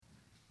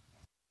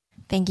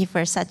Thank you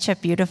for such a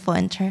beautiful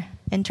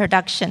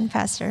introduction,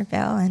 Pastor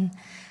Bill. And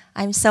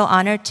I'm so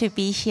honored to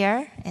be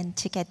here and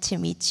to get to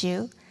meet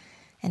you.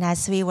 And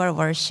as we were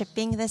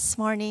worshiping this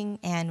morning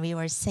and we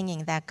were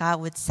singing that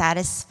God would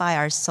satisfy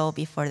our soul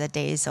before the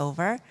day is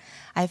over,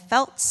 I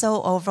felt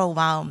so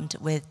overwhelmed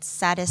with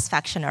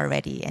satisfaction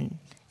already, and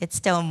it's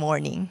still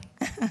morning.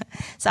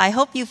 So I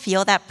hope you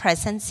feel that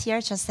presence here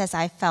just as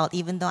I felt,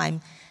 even though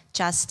I'm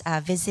just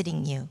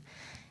visiting you.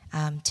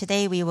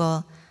 Today we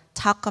will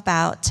talk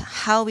about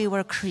how we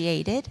were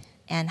created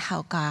and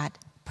how God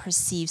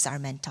perceives our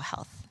mental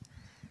health.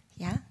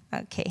 Yeah?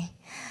 Okay.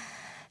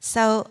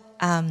 So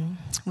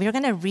we're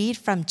going to read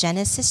from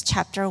Genesis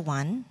chapter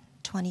 1,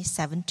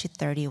 27 to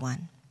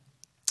 31.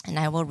 And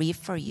I will read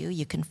for you.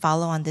 You can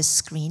follow on this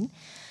screen.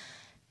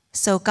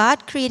 So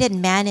God created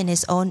man in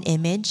his own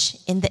image.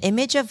 In the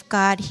image of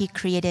God, he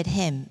created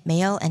him.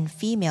 Male and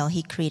female,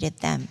 he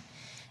created them.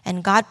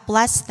 And God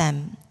blessed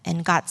them.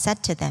 And God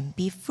said to them,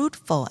 "Be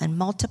fruitful and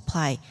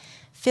multiply.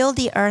 Fill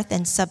the earth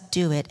and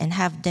subdue it, and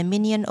have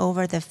dominion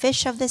over the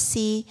fish of the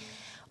sea,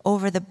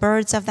 over the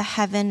birds of the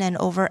heaven, and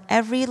over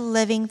every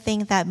living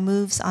thing that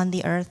moves on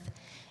the earth."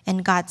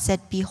 And God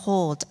said,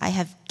 "Behold, I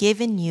have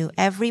given you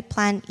every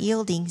plant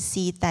yielding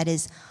seed that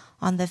is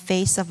on the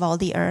face of all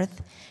the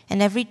earth, and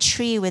every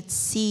tree with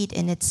seed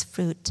in its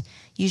fruit.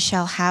 You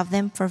shall have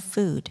them for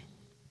food.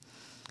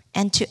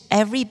 And to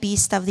every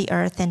beast of the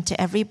earth, and to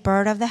every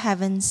bird of the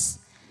heavens,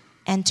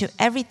 and to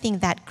everything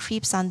that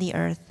creeps on the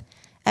earth,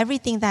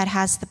 everything that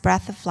has the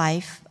breath of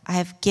life, I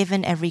have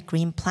given every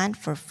green plant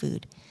for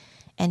food."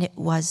 And it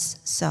was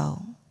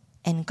so.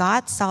 And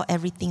God saw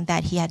everything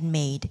that he had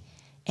made,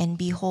 and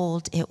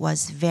behold, it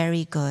was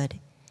very good.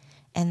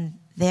 And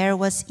there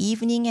was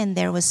evening and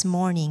there was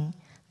morning,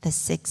 the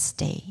sixth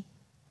day.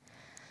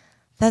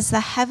 Thus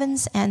the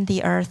heavens and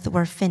the earth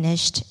were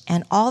finished,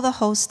 and all the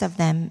host of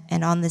them.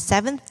 And on the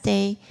seventh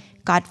day,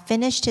 God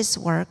finished his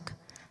work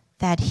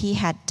that he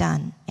had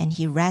done, and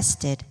he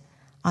rested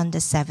on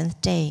the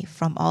seventh day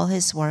from all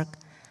his work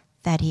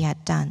that he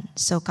had done.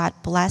 So God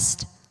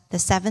blessed the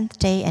seventh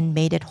day and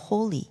made it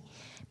holy,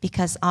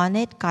 because on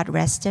it God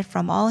rested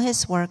from all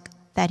his work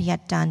that he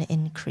had done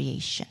in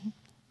creation.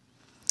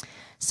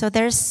 So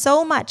there's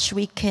so much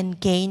we can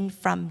gain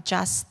from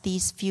just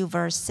these few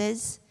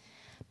verses,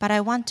 but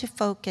I want to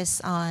focus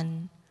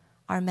on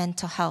our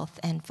mental health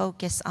and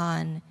focus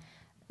on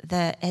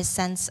the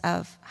essence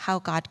of how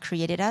God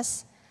created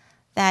us,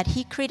 that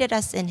he created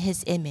us in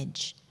his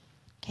image,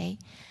 okay?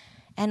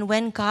 And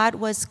when God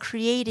was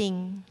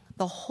creating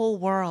the whole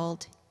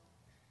world,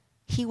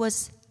 he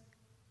was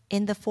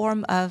in the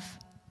form of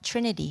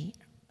Trinity.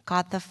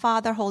 God the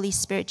Father, Holy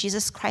Spirit,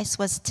 Jesus Christ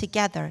was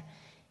together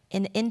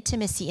in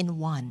intimacy in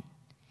one.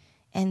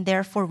 And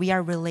therefore we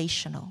are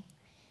relational.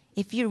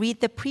 If you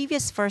read the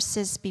previous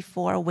verses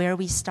before where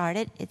we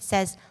started, it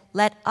says,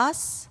 "Let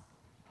us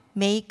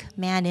make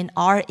man in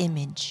our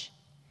image."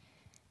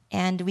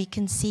 And we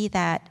can see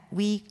that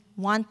we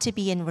want to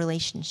be in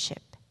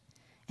relationship.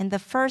 And the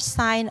first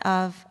sign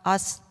of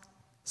us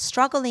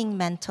struggling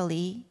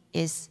mentally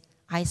is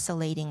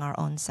isolating our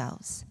own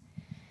selves.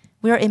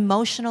 We're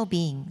emotional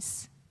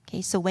beings.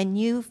 Okay, so when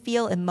you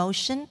feel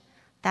emotion,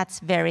 that's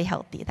very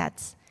healthy.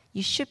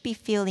 You should be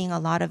feeling a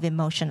lot of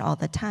emotion all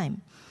the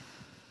time.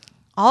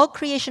 All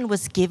creation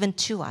was given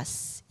to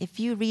us. If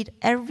you read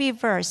every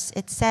verse,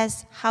 it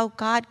says how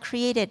God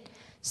created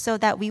so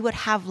that we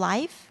would have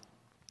life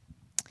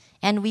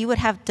and we would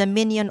have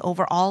dominion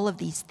over all of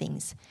these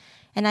things.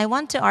 And I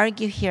want to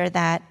argue here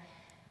that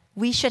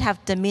we should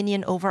have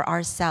dominion over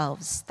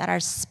ourselves, that our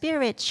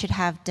spirit should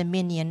have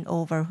dominion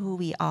over who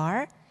we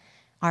are,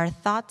 our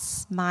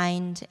thoughts,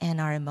 mind,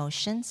 and our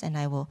emotions. And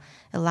I will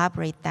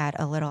elaborate that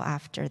a little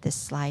after this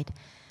slide.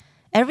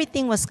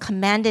 Everything was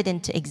commanded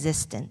into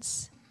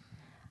existence.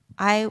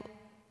 I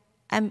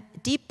am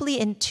deeply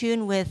in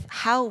tune with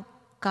how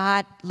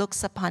God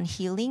looks upon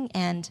healing,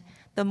 and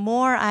the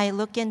more I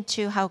look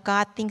into how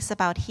God thinks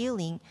about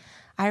healing,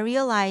 I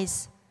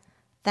realize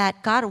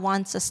that God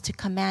wants us to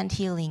command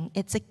healing.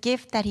 It's a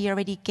gift that he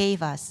already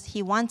gave us.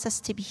 He wants us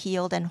to be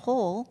healed and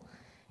whole,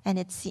 and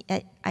it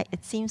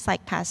seems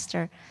like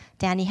Pastor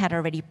Danny had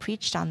already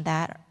preached on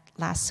that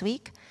last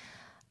week.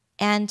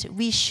 And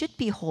we should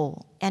be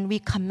whole, and we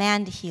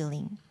command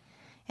healing.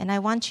 And I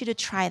want you to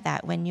try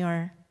that when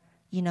you're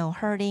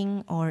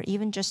hurting or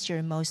even just your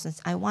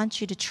emotions. I want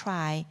you to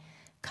try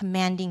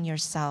commanding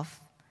yourself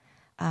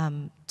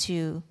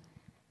to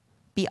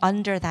be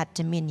under that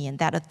dominion,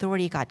 that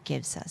authority God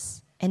gives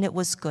us. And it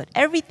was good.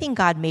 Everything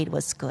God made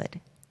was good.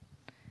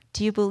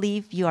 Do you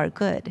believe you are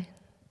good?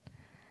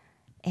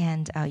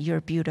 And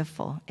you're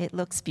beautiful. It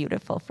looks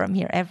beautiful from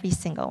here, every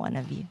single one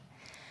of you.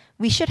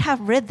 We should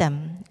have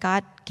rhythm.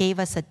 God gave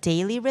us a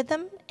daily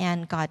rhythm,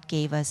 and God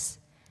gave us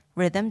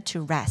rhythm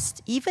to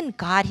rest. Even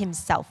God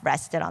himself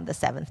rested on the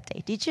seventh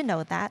day. Did you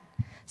know that?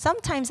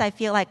 Sometimes I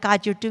feel like,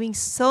 God, you're doing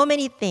so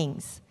many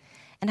things,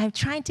 and I'm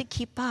trying to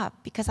keep up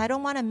because I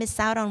don't want to miss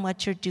out on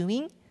what you're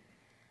doing.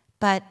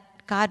 But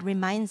God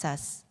reminds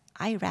us,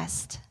 I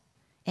rest,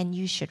 and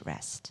you should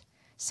rest.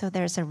 So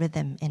there's a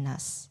rhythm in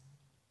us.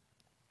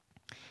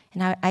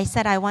 And I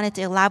said I wanted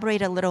to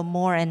elaborate a little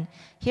more. And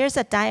here's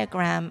a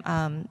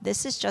diagram.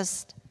 This is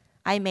just,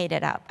 I made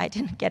it up. I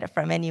didn't get it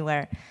from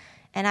anywhere.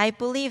 And I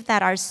believe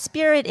that our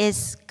spirit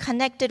is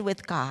connected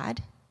with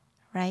God,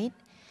 right?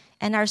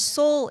 And our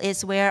soul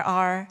is where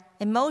our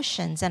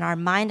emotions and our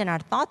mind and our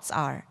thoughts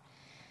are.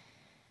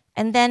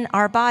 And then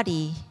our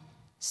body.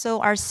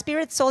 So our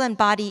spirit, soul, and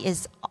body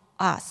is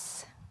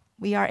us.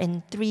 We are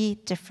in 3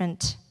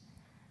 different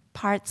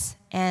parts.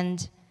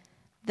 And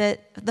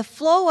the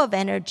flow of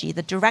energy,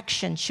 the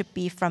direction should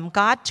be from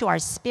God to our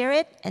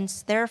spirit, and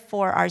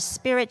therefore our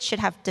spirit should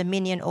have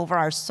dominion over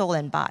our soul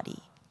and body.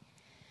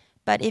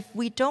 But if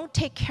we don't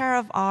take care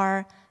of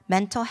our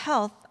mental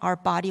health, our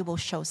body will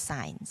show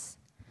signs.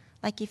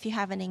 Like if you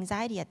have an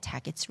anxiety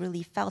attack, it's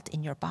really felt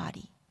in your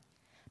body.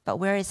 But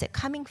where is it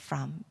coming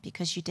from?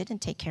 Because you didn't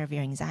take care of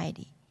your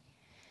anxiety.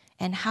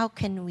 And how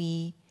can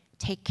we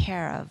take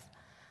care of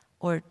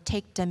or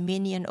take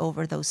dominion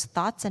over those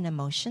thoughts and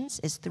emotions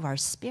is through our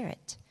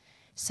spirit.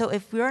 So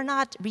if we're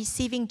not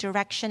receiving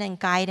direction and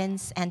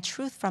guidance and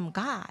truth from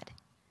God,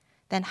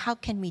 then how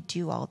can we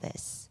do all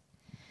this?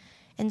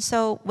 And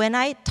so when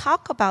I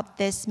talk about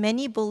this,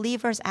 many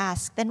believers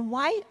ask, then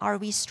why are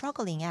we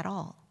struggling at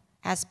all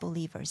as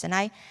believers? And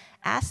I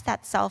ask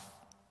that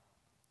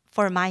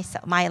for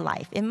my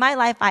life. In my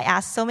life, I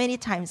ask so many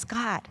times,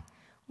 God,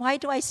 why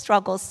do I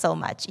struggle so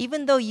much?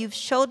 Even though you've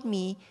showed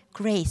me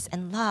grace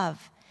and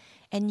love,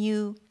 and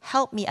you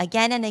help me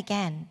again and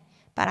again,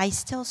 but I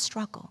still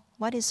struggle.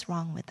 What is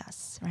wrong with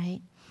us,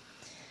 right?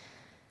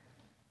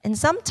 And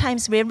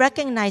sometimes we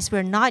recognize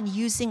we're not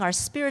using our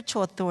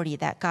spiritual authority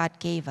that God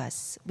gave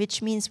us,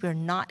 which means we're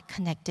not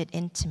connected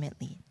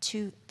intimately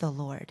to the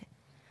Lord.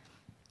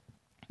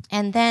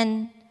 And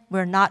then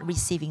we're not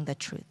receiving the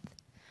truth.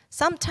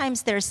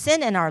 Sometimes there's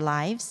sin in our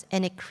lives,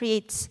 and it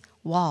creates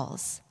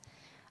walls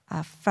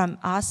from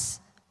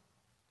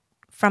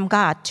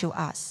God to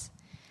us.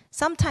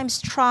 Sometimes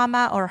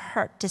trauma or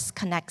hurt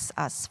disconnects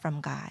us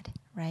from God,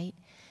 right?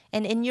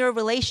 And in your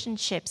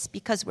relationships,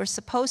 because we're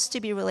supposed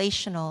to be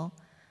relational,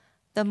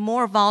 the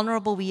more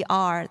vulnerable we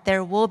are,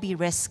 there will be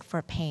risk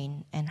for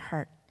pain and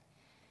hurt.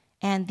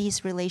 And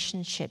these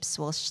relationships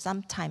will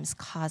sometimes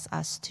cause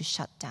us to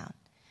shut down.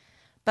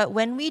 But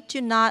when we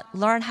do not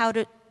learn how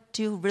to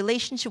do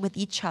relationship with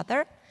each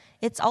other,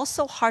 it's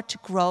also hard to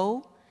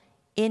grow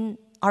in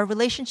our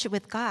relationship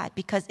with God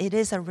because it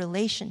is a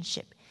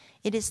relationship.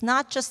 It is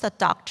not just a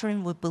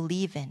doctrine we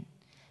believe in,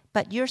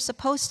 but you're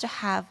supposed to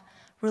have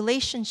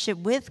relationship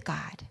with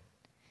God,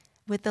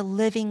 with the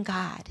living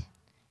God,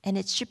 and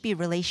it should be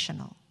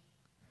relational.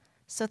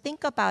 So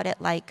think about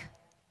it like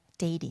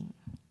dating.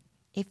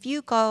 If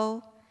you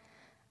go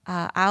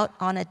out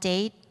on a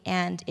date,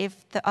 and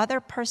if the other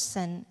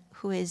person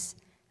who is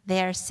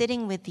there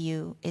sitting with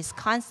you is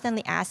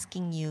constantly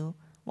asking you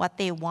what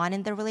they want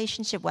in the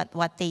relationship,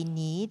 what they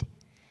need,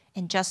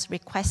 and just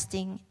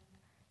requesting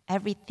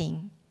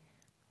everything,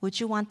 would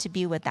you want to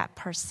be with that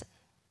person?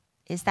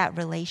 Is that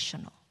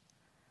relational,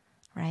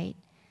 right?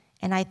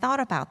 And I thought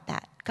about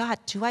that. God,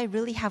 do I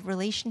really have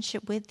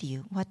relationship with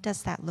you? What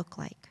does that look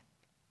like?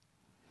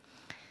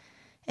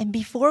 And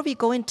before we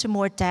go into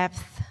more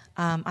depth,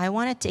 I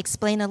wanted to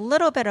explain a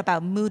little bit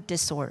about mood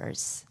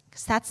disorders,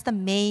 because that's the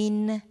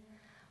main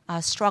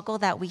struggle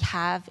that we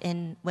have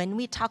when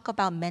we talk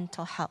about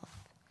mental health.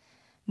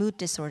 Mood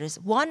disorders.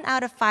 1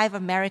 out of 5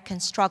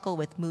 Americans struggle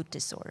with mood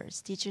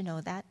disorders. Did you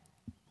know that?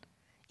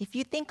 If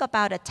you think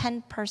about a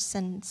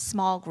 10-person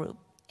small group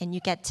and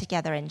you get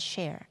together and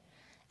share,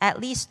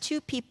 at least 2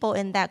 people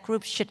in that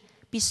group should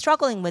be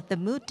struggling with the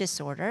mood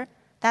disorder.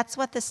 That's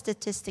what the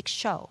statistics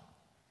show.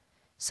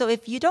 So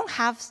if you don't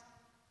have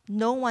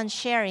no one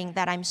sharing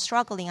that I'm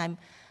struggling, I'm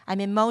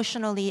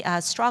emotionally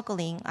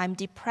struggling, I'm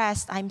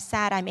depressed, I'm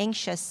sad, I'm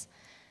anxious,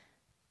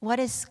 what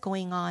is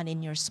going on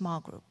in your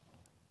small group?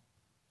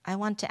 I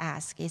want to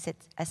ask, is it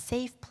a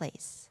safe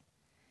place?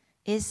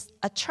 Is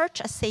a church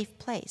a safe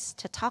place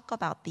to talk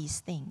about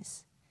these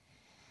things?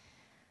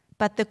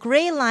 But the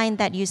gray line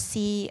that you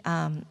see,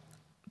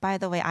 by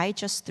the way, I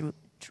just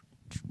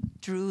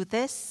drew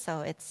this,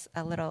 so it's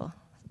a little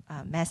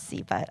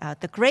messy,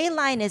 but the gray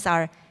line is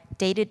our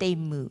day-to-day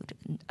mood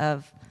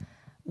of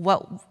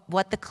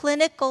what the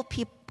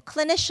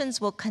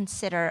clinicians will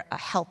consider a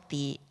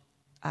healthy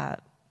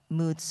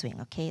mood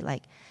swing, okay?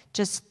 Like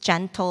just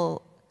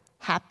gentle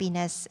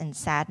happiness and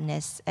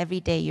sadness. Every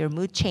day your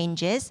mood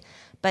changes,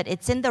 but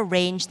it's in the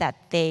range that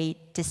they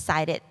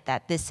decided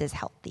that this is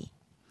healthy.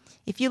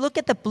 If you look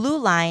at the blue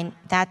line,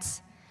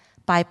 that's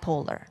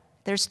bipolar.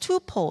 There's 2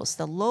 poles,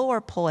 the lower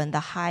pole and the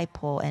high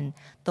pole, and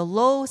the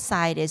low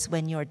side is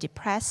when you're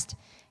depressed,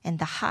 and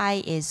the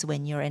high is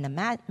when you're in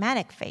a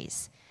manic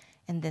phase.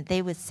 And then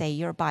they would say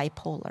you're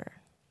bipolar.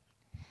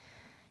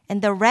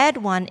 And the red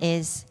one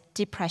is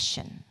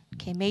depression.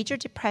 Okay, major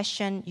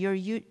depression,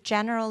 you're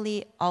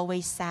generally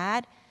always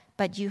sad,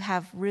 but you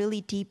have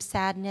really deep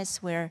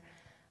sadness where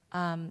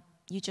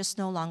you just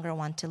no longer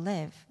want to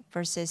live,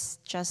 versus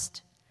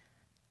just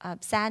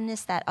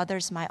sadness that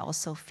others might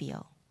also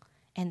feel.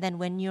 And then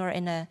when you're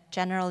in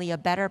generally a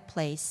better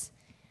place,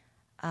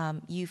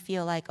 you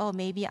feel like, oh,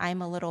 maybe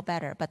I'm a little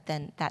better, but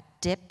then that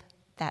dip,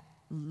 that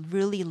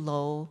really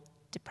low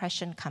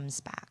depression comes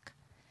back.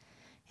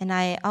 And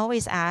I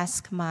always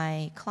ask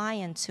my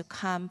clients who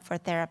come for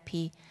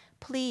therapy,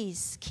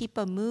 please keep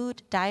a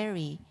mood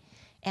diary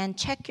and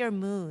check your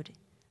mood.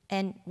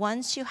 And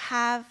once you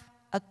have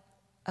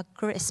a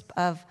grasp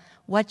of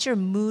what your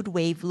mood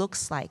wave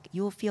looks like,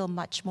 you will feel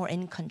much more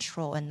in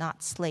control and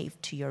not slave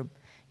to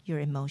your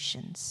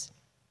emotions.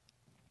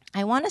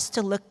 I want us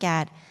to look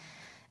at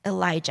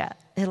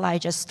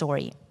Elijah's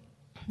story.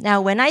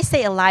 Now, when I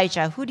say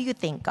Elijah, who do you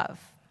think of?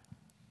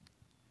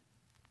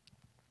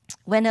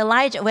 When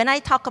I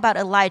talk about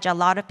Elijah, a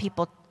lot of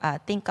people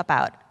think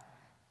about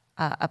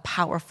a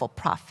powerful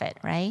prophet,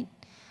 right?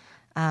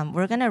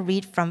 We're going to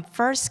read from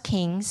 1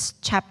 Kings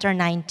chapter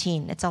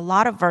 19. It's a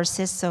lot of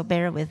verses, so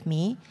bear with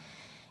me.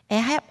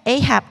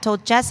 Ahab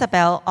told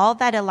Jezebel all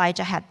that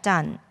Elijah had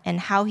done and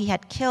how he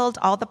had killed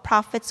all the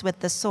prophets with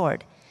the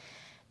sword.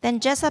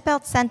 Then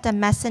Jezebel sent a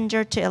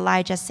messenger to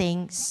Elijah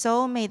saying,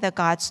 "So may the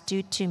gods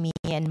do to me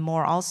and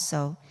more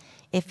also,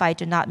 if I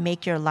do not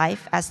make your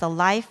life as the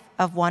life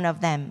of one of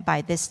them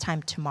by this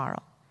time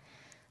tomorrow."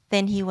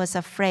 Then he was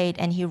afraid,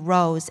 and he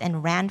rose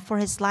and ran for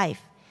his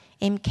life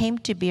and came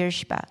to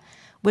Beersheba,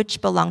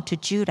 which belonged to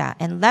Judah,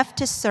 and left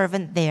his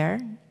servant there.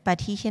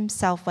 But he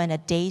himself went a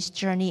day's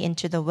journey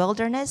into the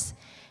wilderness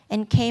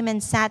and came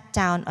and sat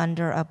down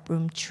under a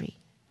broom tree.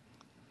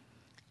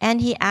 And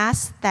he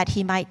asked that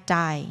he might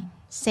die,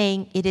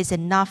 saying, "It is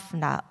enough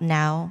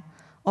now,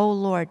 O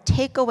Lord,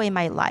 take away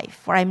my life,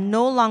 for I am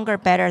no longer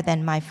better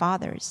than my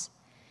fathers."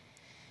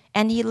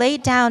 And he lay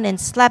down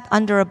and slept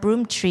under a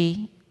broom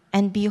tree,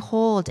 and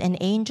behold, an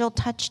angel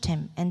touched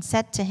him and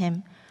said to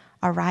him,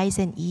 "Arise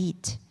and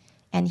eat."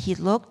 And he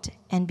looked,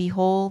 and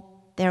behold,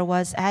 there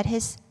was at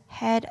his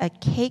head a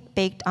cake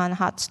baked on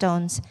hot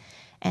stones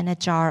and a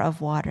jar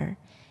of water.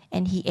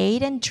 And he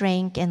ate and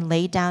drank and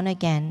lay down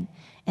again.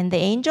 And the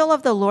angel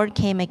of the Lord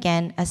came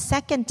again a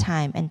second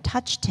time and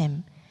touched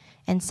him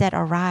and said,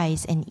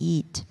 "Arise and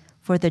eat,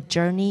 for the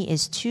journey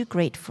is too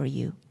great for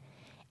you."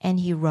 And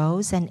he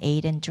rose and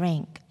ate and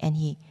drank, and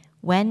he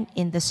went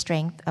in the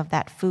strength of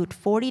that food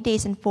 40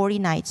 days and 40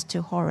 nights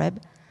to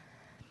Horeb,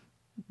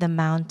 the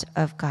mount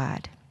of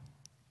God.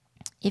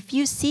 If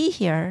you see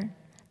here,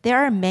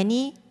 there are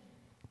many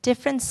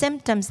different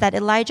symptoms that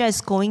Elijah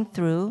is going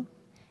through,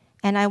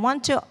 and I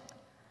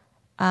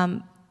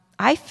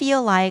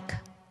feel like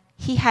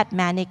he had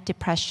manic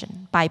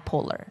depression,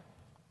 bipolar.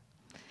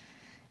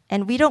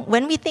 And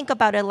when we think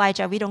about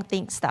Elijah, we don't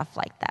think stuff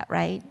like that,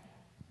 right?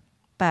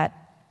 But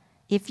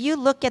if you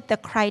look at the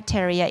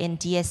criteria in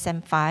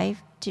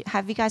DSM-5,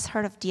 have you guys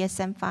heard of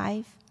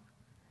DSM-5?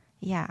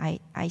 Yeah,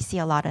 I see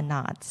a lot of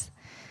nods.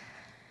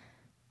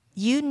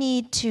 You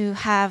need to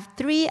have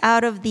 3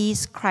 out of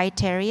these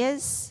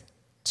criterias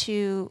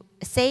to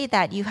say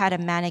that you had a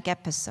manic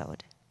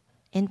episode: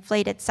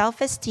 inflated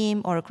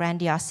self-esteem or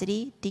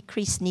grandiosity,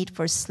 decreased need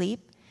for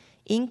sleep,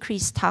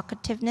 increased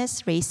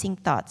talkativeness, racing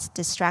thoughts,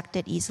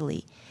 distracted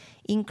easily,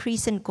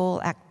 increase in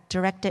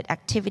goal-directed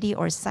activity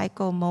or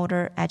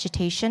psychomotor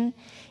agitation,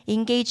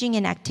 engaging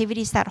in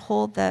activities that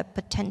hold the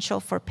potential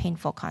for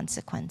painful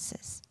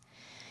consequences.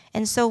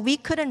 And so we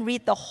couldn't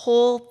read the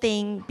whole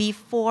thing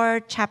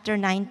before chapter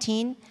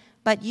 19,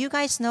 but you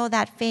guys know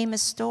that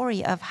famous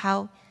story of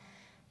how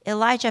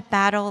Elijah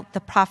battled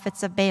the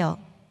prophets of Baal.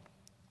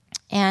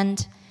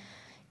 And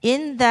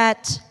in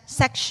that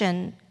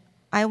section,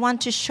 I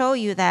want to show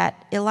you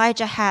that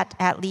Elijah had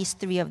at least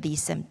 3 of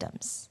these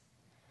symptoms.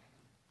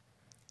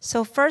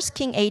 So 1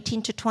 Kings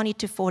 18 to 20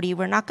 to 40,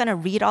 we're not going to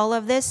read all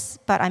of this,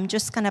 but I'm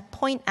just going to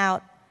point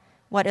out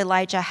what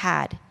Elijah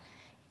had.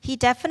 He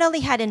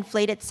definitely had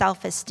inflated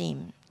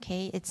self-esteem.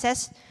 Okay, it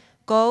says,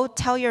 "Go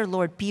tell your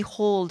Lord,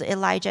 behold,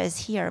 Elijah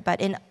is here."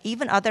 But in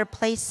even other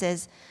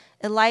places,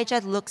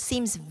 Elijah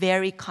seems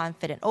very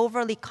confident,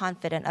 overly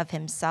confident of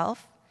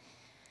himself.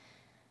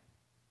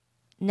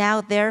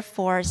 "Now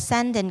therefore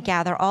send and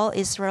gather all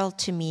Israel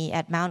to me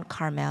at Mount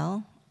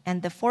Carmel,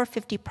 and the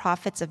 450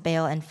 prophets of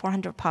Baal and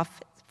 400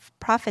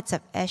 prophets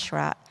of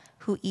Asherah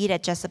who eat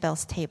at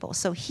Jezebel's table."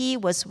 So he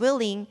was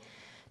willing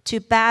to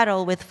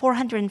battle with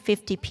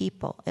 450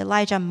 people.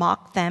 Elijah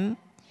mocked them.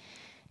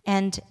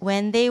 And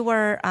when they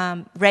were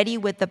ready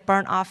with the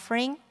burnt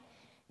offering,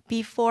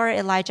 before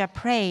Elijah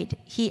prayed,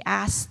 he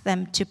asked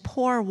them to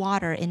pour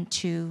water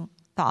into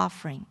the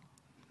offering.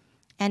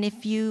 And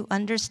if you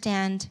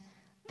understand,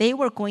 they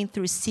were going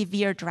through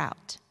severe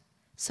drought.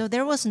 So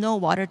there was no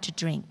water to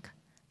drink.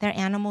 Their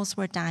animals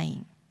were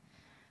dying.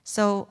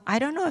 So I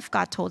don't know if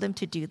God told him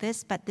to do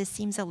this, but this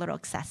seems a little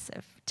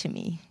excessive to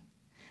me.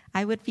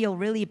 I would feel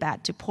really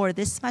bad to pour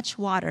this much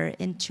water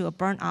into a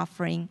burnt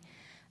offering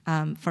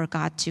for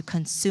God to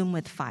consume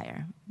with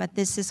fire. But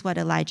this is what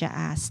Elijah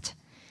asked.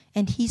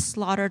 And he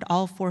slaughtered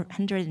all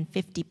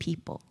 450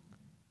 people.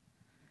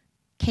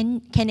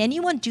 Can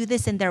anyone do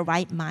this in their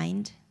right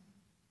mind?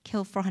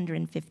 Kill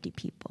 450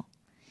 people,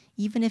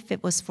 even if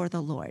it was for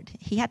the Lord.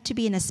 He had to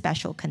be in a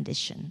special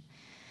condition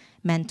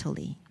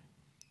mentally.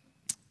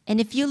 And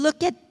if you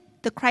look at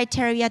the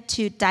criteria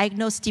to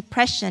diagnose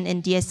depression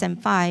in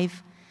DSM-5,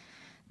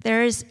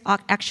 there's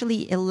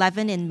actually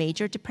 11 in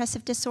major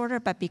depressive disorder,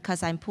 but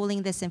because I'm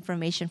pulling this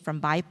information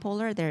from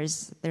bipolar,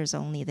 there's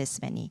only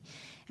this many.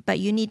 But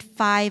you need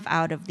 5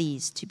 out of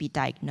these to be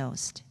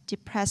diagnosed.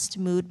 Depressed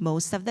mood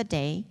most of the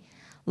day,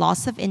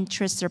 loss of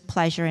interest or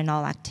pleasure in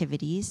all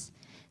activities,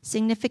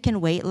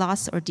 significant weight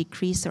loss or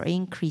decrease or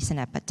increase in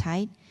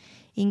appetite,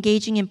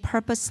 engaging in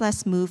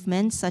purposeless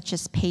movements such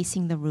as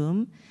pacing the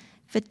room,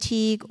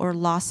 fatigue or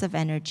loss of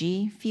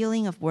energy,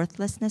 feeling of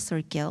worthlessness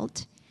or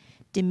guilt,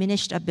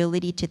 diminished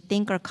ability to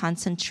think or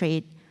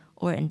concentrate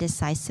or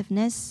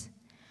indecisiveness,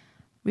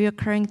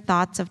 recurring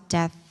thoughts of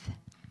death,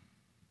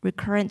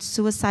 recurrent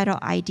suicidal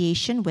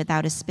ideation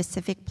without a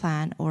specific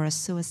plan or a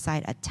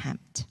suicide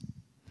attempt.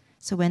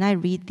 So when I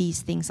read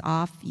these things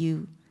off,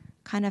 you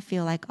kind of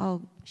feel like,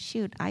 oh,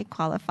 shoot, I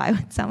qualify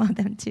with some of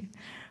them too,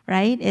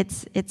 right?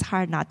 It's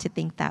hard not to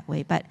think that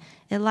way. But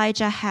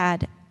Elijah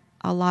had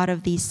a lot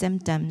of these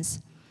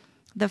symptoms.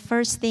 The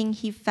first thing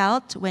he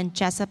felt when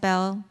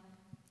Jezebel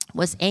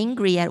was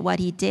angry at what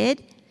he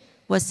did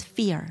was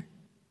fear.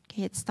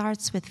 Okay, it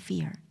starts with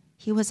fear.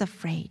 He was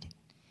afraid.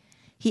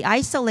 He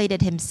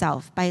isolated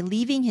himself by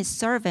leaving his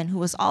servant who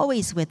was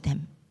always with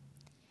him.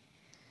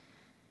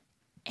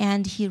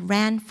 And he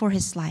ran for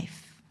his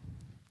life.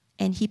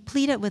 And he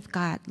pleaded with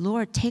God,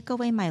 Lord, take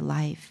away my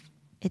life.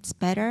 It's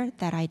better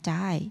that I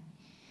die.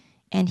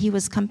 And he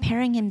was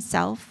comparing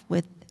himself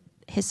with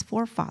his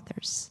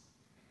forefathers.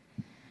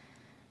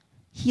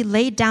 He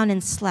laid down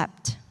and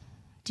slept.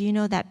 Do you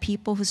know that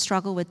people who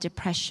struggle with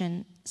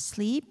depression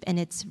sleep and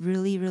it's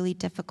really, really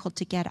difficult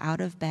to get out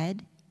of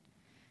bed?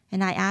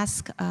 And I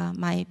ask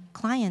my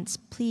clients,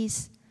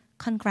 please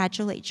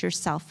congratulate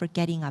yourself for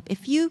getting up.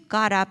 If you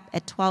got up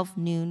at 12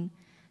 noon,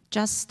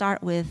 just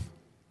start with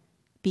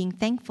being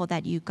thankful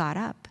that you got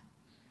up.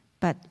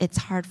 But it's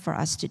hard for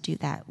us to do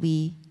that.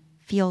 We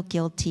feel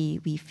guilty,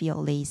 we feel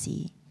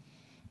lazy.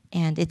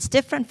 And it's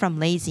different from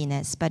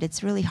laziness, but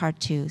it's really hard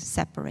to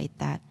separate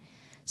that.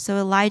 So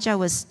Elijah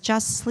was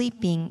just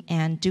sleeping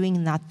and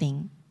doing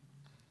nothing.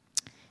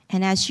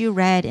 And as you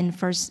read in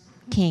 1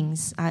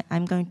 Kings,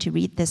 I'm going to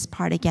read this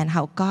part again,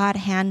 how God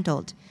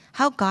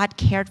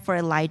cared for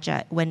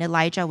Elijah when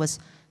Elijah was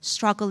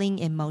struggling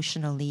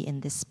emotionally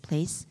in this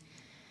place.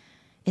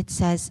 It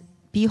says,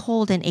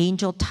 behold, an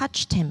angel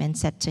touched him and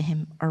said to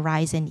him,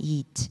 arise and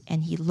eat.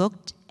 And he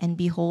looked, and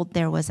behold,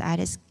 there was at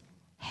his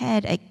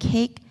head a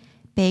cake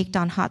baked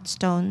on hot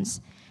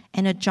stones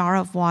and a jar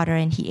of water,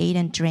 and he ate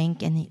and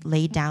drank, and he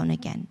lay down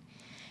again.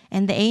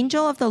 And the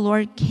angel of the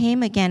Lord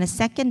came again a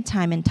second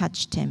time and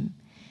touched him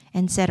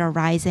and said,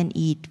 arise and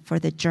eat, for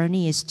the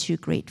journey is too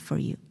great for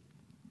you.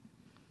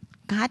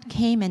 God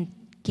came and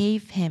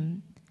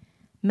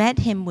met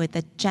him with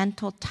a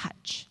gentle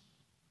touch.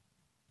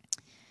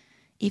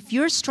 If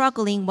you're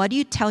struggling, what do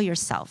you tell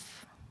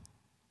yourself?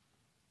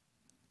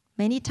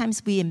 Many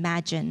times we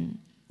imagine,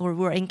 or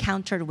we're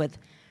encountered with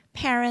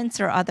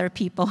parents or other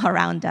people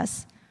around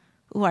us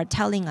who are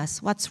telling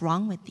us, what's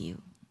wrong with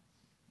you?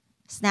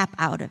 Snap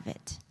out of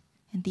it.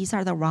 And these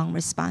are the wrong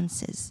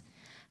responses.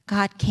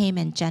 God came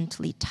and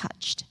gently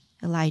touched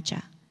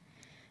Elijah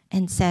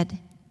and said,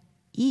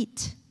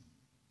 eat.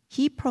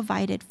 He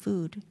provided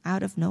food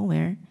out of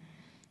nowhere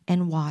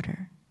and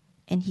water,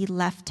 and he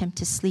left him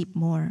to sleep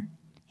more.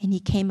 And he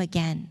came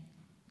again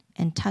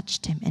and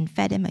touched him and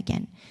fed him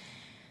again.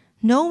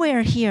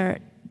 Nowhere here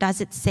does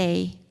it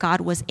say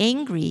God was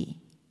angry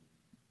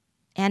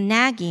and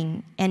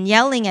nagging and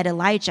yelling at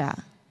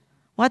Elijah,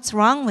 what's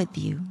wrong with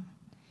you?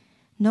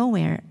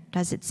 Nowhere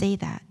does it say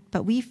that.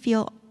 But we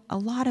feel a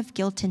lot of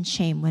guilt and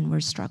shame when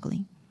we're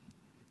struggling.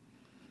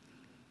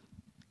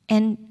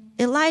 And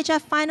Elijah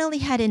finally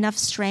had enough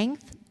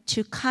strength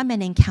to come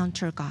and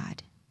encounter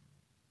God.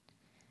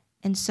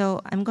 And so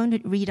I'm going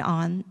to read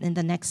on in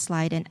the next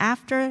slide. And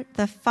after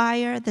the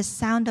fire, the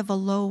sound of a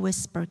low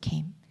whisper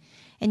came.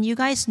 And you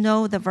guys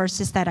know the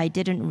verses that I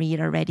didn't read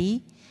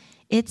already.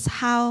 It's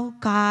how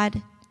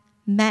God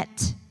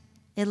met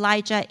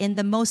Elijah in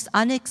the most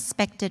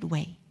unexpected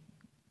way.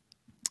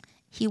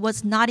 He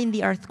was not in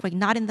the earthquake,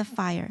 not in the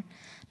fire,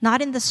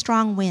 not in the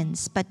strong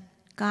winds, but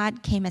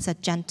God came as a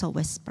gentle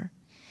whisper.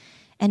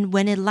 And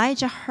when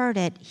Elijah heard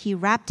it, he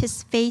wrapped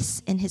his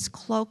face in his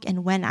cloak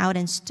and went out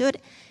and stood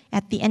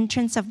at the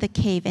entrance of the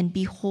cave. And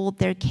behold,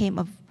 there came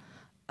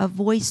a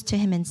voice to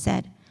him and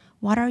said,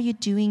 what are you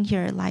doing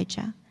here,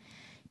 Elijah?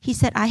 He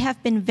said, I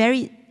have been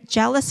very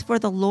jealous for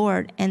the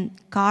Lord and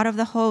God of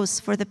the hosts,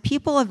 for the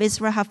people of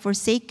Israel have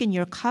forsaken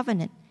your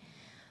covenant,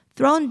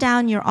 thrown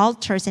down your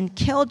altars, and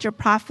killed your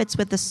prophets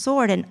with the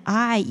sword. And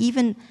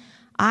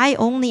I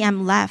only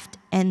am left,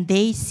 and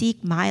they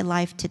seek my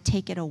life to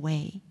take it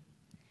away.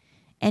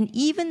 And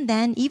even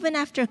then, even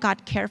after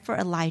God cared for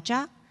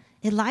Elijah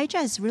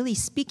is really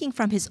speaking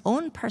from his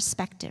own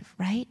perspective,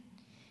 right?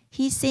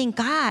 He's saying,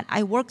 God,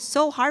 I worked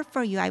so hard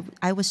for you.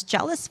 I was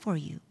jealous for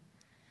you.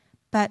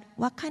 But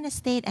what kind of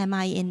state am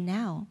I in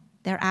now?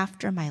 They're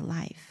after my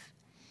life.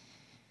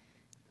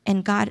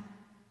 And God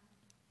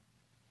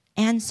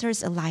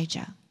answers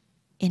Elijah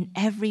in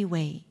every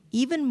way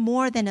even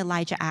more than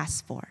Elijah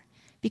asked for,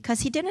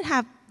 because he didn't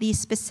have these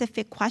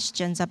specific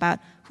questions about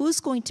who's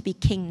going to be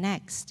king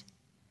next.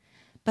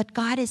 But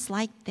God is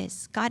like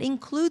this. God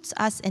includes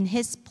us in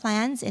his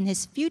plans, in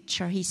his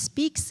future. He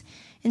speaks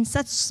in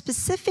such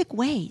specific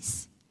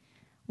ways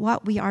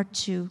what we are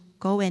to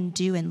go and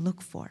do and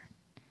look for.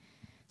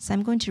 So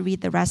I'm going to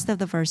read the rest of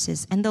the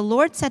verses. And the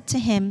Lord said to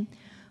him,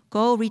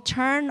 "Go,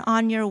 return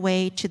on your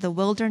way to the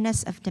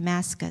wilderness of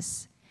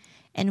Damascus.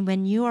 And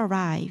when you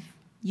arrive,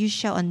 you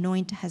shall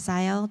anoint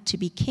Hazael to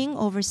be king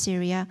over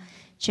Syria.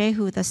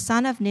 Jehu, the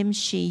son of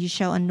Nimshi, you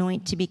shall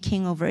anoint to be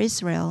king over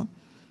Israel.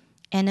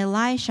 And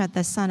Elisha,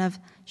 the son of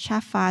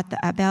Shaphat, the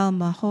Abel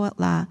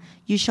Maholah,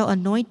 you shall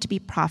anoint to be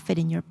prophet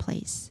in your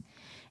place.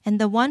 And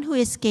the one who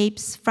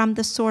escapes from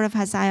the sword of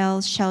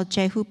Hazael shall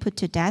Jehu put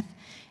to death,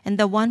 and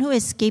the one who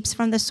escapes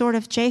from the sword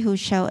of Jehu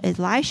shall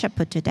Elisha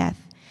put to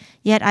death.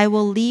 Yet I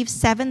will leave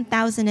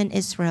 7,000 in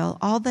Israel,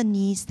 all the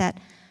knees that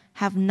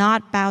have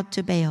not bowed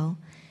to Baal,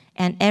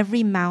 and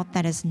every mouth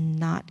that has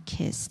not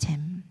kissed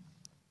him."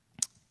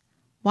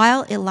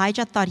 While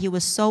Elijah thought he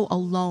was so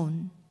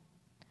alone,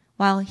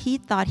 while he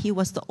thought he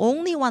was the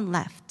only one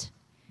left,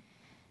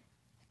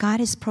 God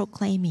is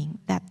proclaiming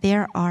that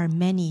there are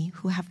many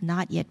who have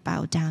not yet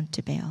bowed down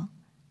to Baal.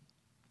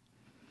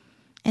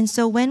 And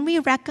so when we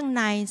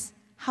recognize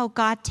how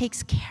God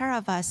takes care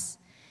of us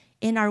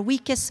in our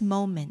weakest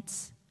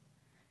moments,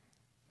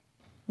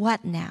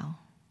 what now,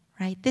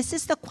 right? This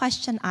is the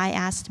question I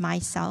asked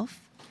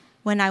myself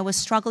when I was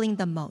struggling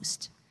the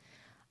most.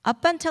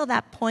 Up until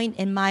that point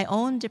in my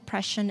own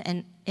depression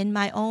and in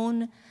my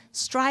own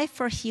strive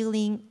for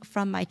healing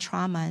from my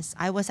traumas,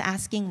 I was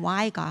asking,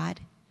 why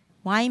God?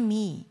 Why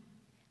me?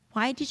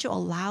 Why did you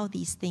allow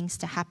these things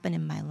to happen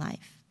in my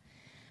life?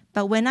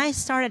 But when I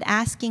started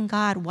asking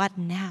God, what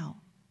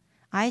now?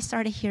 I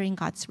started hearing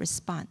God's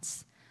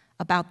response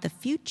about the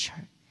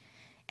future.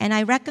 And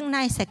I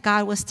recognized that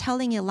God was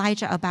telling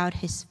Elijah about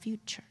his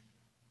future,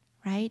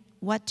 right?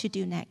 What to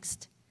do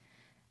next.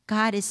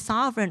 God is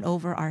sovereign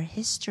over our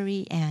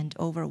history and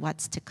over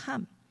what's to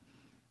come.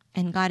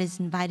 And God is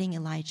inviting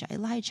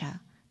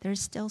Elijah,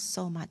 there's still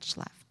so much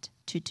left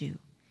to do.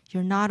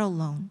 You're not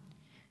alone.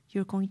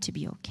 You're going to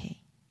be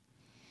okay.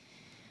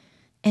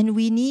 And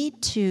we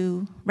need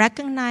to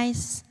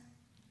recognize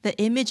the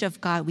image of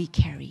God we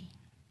carry,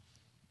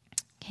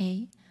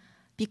 okay?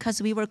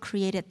 Because we were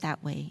created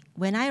that way.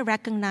 When I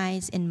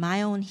recognize in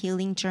my own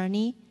healing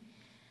journey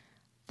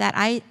that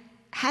I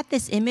had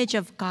this image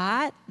of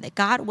God, that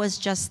God was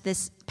just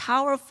this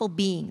powerful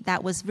being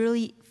that was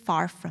really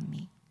far from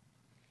me,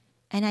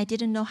 and I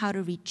didn't know how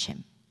to reach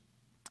him,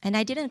 and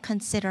I didn't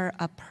consider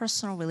a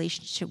personal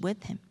relationship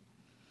with him.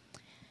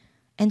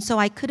 And so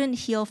I couldn't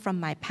heal from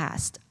my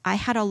past. I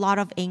had a lot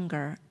of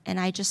anger, and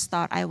I just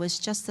thought I was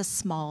just a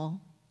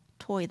small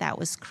toy that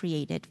was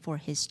created for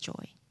his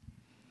joy.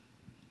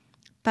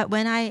 But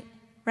when I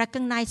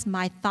recognized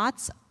my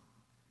thoughts,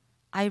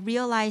 I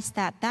realized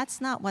that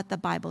that's not what the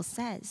Bible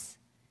says.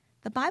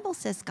 The Bible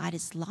says God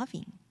is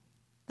loving.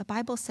 The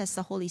Bible says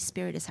the Holy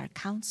Spirit is our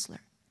counselor.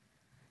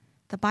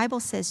 The Bible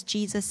says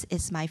Jesus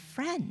is my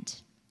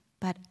friend,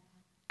 but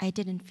I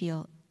didn't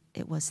feel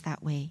it was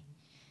that way.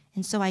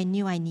 And so I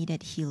knew I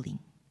needed healing.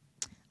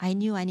 I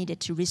knew I needed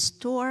to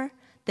restore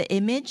the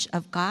image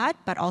of God,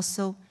 but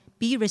also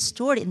be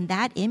restored in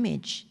that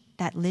image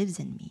that lives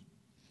in me.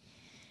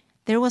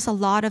 There was a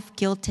lot of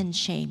guilt and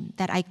shame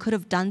that I could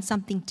have done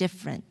something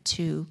different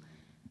to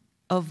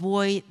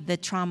avoid the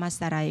traumas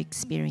that I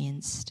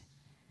experienced.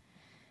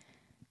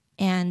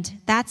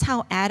 And that's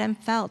how Adam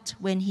felt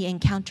when he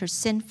encountered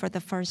sin for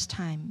the first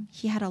time.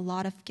 He had a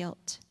lot of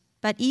guilt.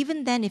 But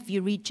even then, if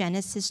you read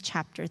Genesis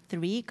chapter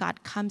 3,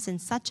 God comes in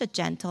such a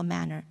gentle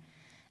manner,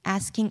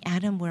 asking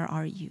Adam, where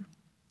are you?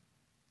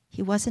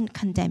 He wasn't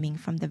condemning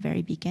from the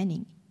very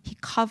beginning. He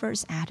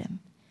covers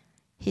Adam,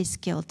 his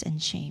guilt and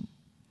shame.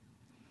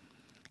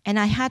 And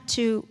I had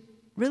to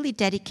really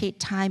dedicate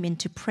time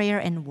into prayer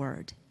and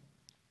word.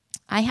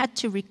 I had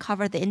to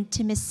recover the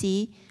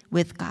intimacy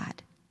with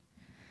God.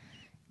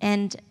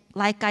 And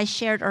like I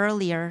shared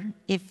earlier,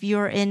 if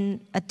you're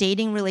in a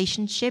dating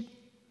relationship,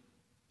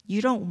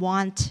 you don't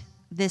want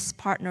this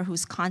partner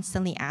who's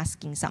constantly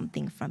asking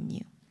something from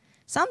you.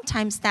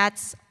 Sometimes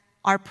that's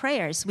our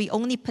prayers. We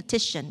only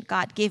petition,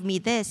 God, give me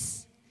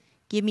this,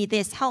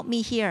 help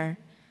me here.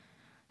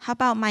 How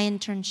about my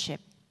internship?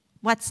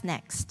 What's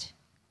next?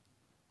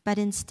 But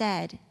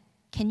instead,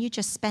 can you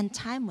just spend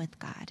time with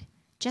God?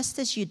 Just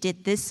as you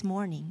did this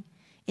morning,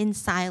 in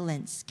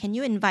silence, can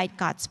you invite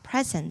God's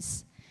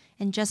presence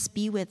and just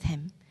be with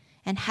him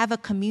and have a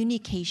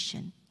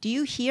communication? Do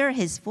you hear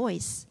his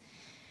voice?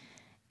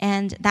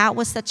 And that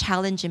was the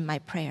challenge in my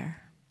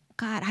prayer.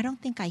 God, I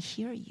don't think I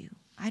hear you.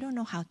 I don't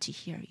know how to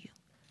hear you.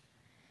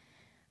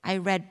 I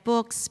read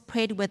books,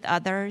 prayed with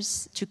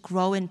others to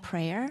grow in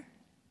prayer,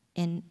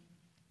 in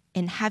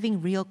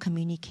having real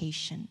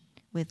communication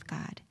with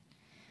God.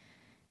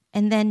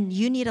 And then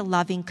you need a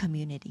loving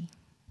community.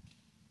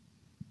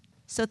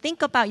 So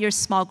think about your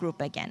small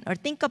group again, or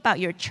think about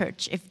your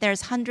church. If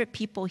there's 100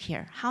 people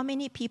here, how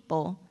many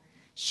people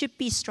should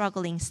be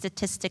struggling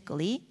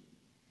statistically?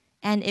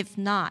 And if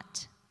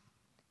not,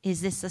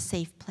 is this a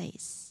safe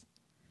place?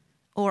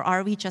 Or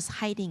are we just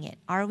hiding it?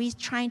 Are we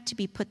trying to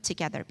be put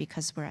together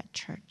because we're at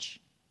church?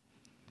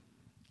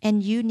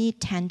 And you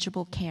need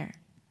tangible care,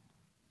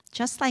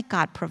 just like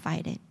God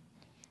provided.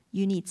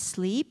 You need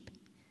sleep,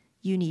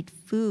 you need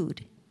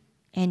food,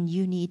 and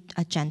you need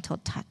a gentle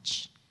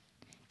touch.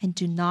 And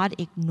do not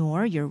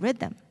ignore your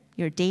rhythm,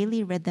 your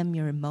daily rhythm,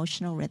 your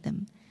emotional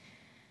rhythm.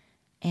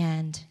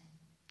 And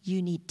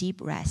you need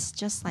deep rest,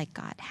 just like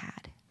God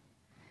had.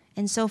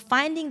 And so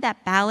finding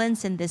that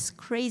balance in this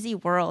crazy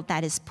world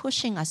that is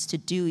pushing us to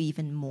do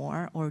even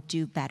more or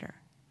do better,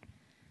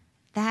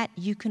 that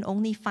you can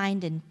only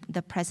find in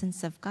the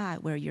presence of God,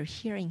 where you're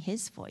hearing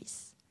His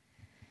voice.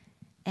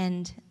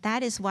 And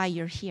that is why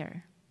you're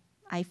here.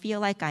 I feel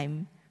like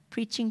I'm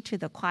preaching to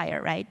the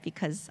choir, right?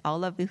 Because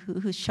all of you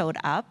who showed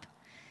up,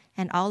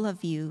 and all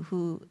of you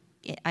who,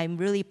 I'm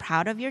really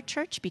proud of your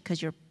church,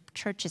 because your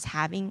church is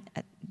having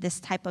this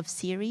type of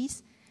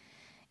series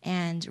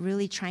and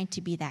really trying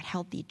to be that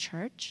healthy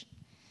church.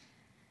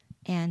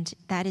 And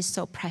that is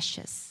so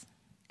precious.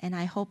 And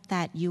I hope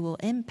that you will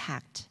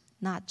impact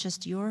not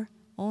just your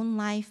own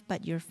life,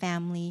 but your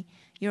family,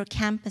 your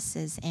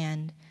campuses,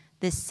 and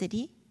this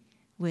city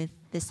with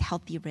this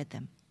healthy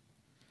rhythm.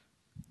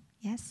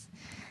 Yes?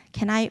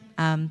 Can I,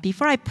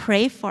 before I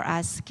pray for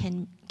us,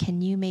 can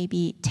you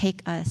maybe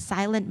take a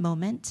silent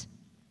moment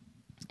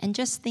and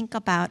just think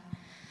about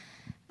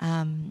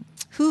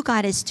who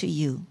God is to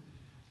you?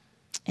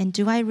 And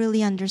do I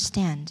really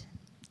understand?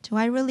 Do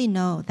I really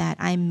know that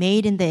I'm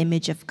made in the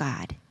image of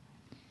God?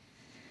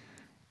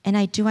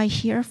 And do I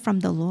hear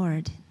from the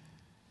Lord?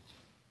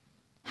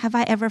 Have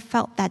I ever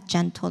felt that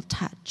gentle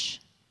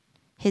touch,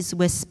 His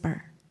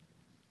whisper?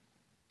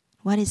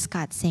 What is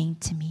God saying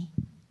to me?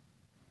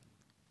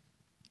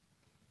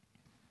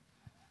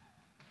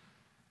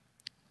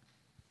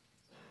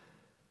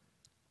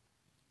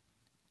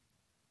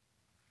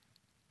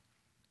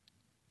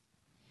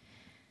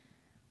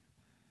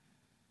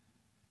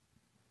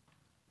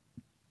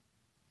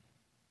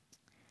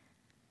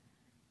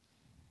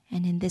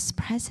 And in this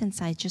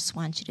presence, I just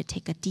want you to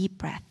take a deep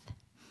breath.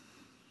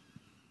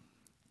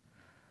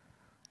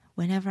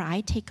 Whenever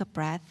I take a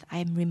breath,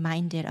 I'm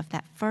reminded of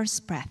that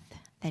first breath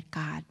that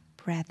God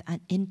breathed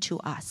into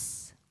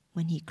us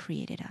when He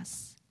created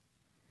us.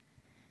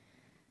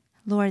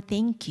 Lord,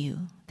 thank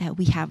you that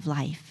we have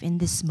life in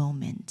this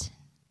moment,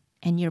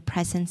 and your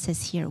presence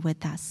is here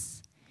with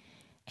us.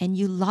 And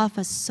you love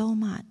us so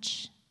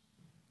much.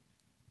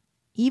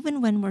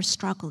 Even when we're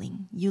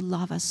struggling, you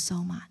love us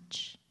so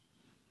much.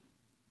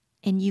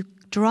 And you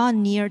draw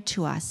near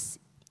to us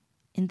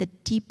in the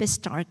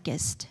deepest,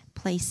 darkest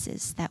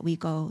places that we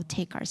go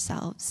take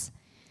ourselves.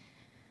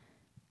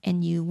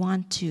 And you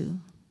want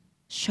to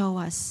show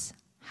us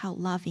how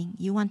loving,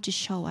 you want to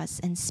show us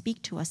and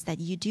speak to us that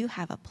you do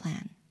have a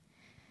plan,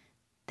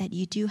 that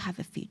you do have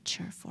a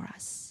future for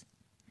us.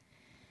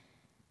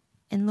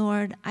 And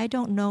Lord, I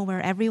don't know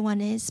where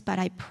everyone is, but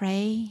I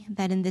pray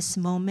that in this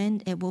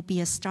moment it will be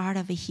a start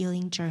of a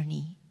healing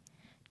journey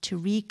to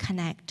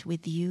reconnect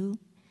with you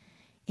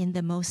in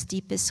the most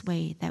deepest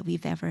way that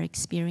we've ever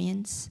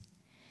experienced.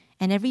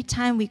 And every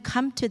time we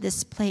come to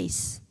this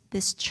place,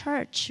 this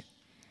church,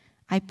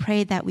 I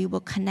pray that we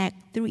will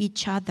connect through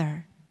each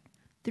other,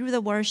 through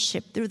the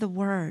worship, through the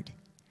word,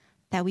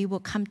 that we will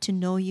come to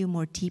know you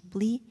more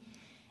deeply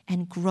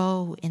and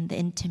grow in the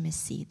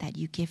intimacy that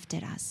you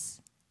gifted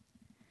us.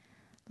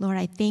 Lord,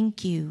 I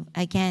thank you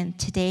again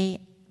today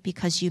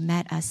because you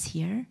met us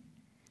here.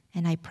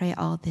 And I pray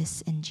all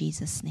this in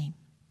Jesus' name.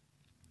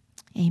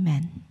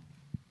 Amen.